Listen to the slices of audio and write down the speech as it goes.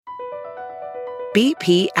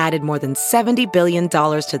BP added more than $70 billion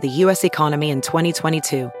to the U.S. economy in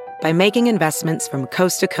 2022 by making investments from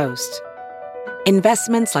coast to coast.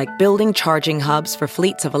 Investments like building charging hubs for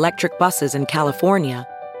fleets of electric buses in California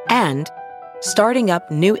and starting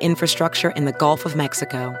up new infrastructure in the Gulf of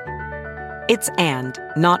Mexico. It's and,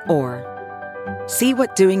 not or. See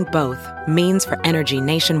what doing both means for energy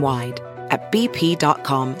nationwide at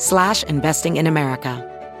bp.com/investing in America.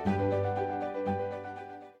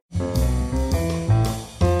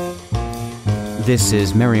 This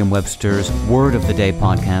is Merriam-Webster's Word of the Day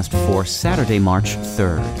podcast for Saturday, March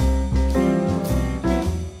 3rd.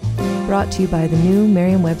 Brought to you by the new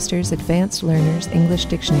Merriam-Webster's Advanced Learners English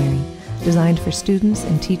Dictionary, designed for students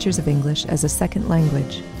and teachers of English as a second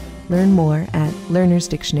language. Learn more at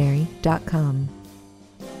learnersdictionary.com.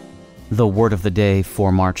 The word of the day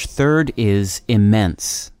for March 3rd is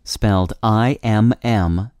immense, spelled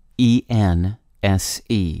I-M-M-E-N-S-E.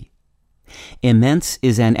 Immense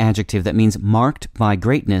is an adjective that means marked by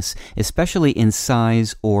greatness, especially in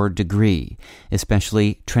size or degree,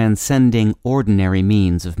 especially transcending ordinary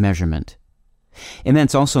means of measurement.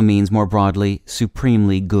 Immense also means, more broadly,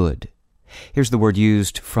 supremely good. Here's the word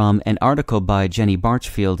used from an article by Jenny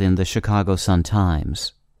Barchfield in the Chicago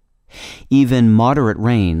Sun-Times. Even moderate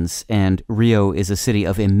rains, and Rio is a city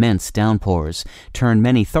of immense downpours, turn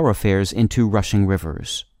many thoroughfares into rushing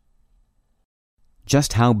rivers.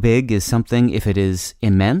 Just how big is something if it is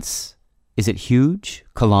immense? Is it huge,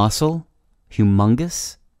 colossal,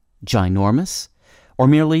 humongous, ginormous, or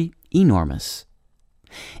merely enormous?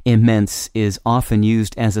 Immense is often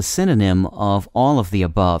used as a synonym of all of the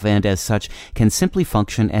above, and as such can simply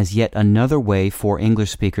function as yet another way for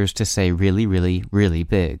English speakers to say really, really, really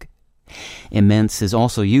big. Immense is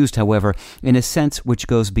also used, however, in a sense which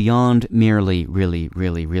goes beyond merely really,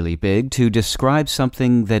 really, really big to describe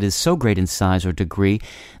something that is so great in size or degree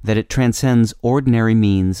that it transcends ordinary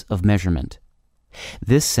means of measurement.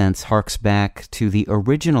 This sense harks back to the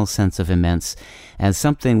original sense of immense as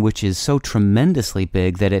something which is so tremendously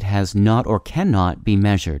big that it has not or cannot be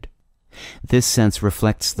measured. This sense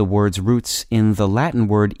reflects the word's roots in the Latin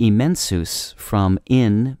word immensus, from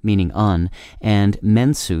in, meaning on, and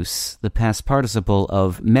mensus, the past participle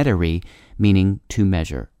of metiri, meaning to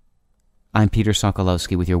measure. I'm Peter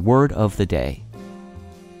Sokolowski with your Word of the Day.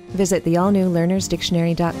 Visit the all-new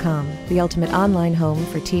learnersdictionary.com, the ultimate online home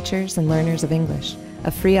for teachers and learners of English.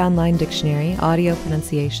 A free online dictionary, audio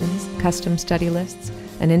pronunciations, custom study lists,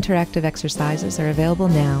 and interactive exercises are available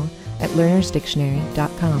now at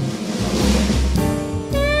learnersdictionary.com.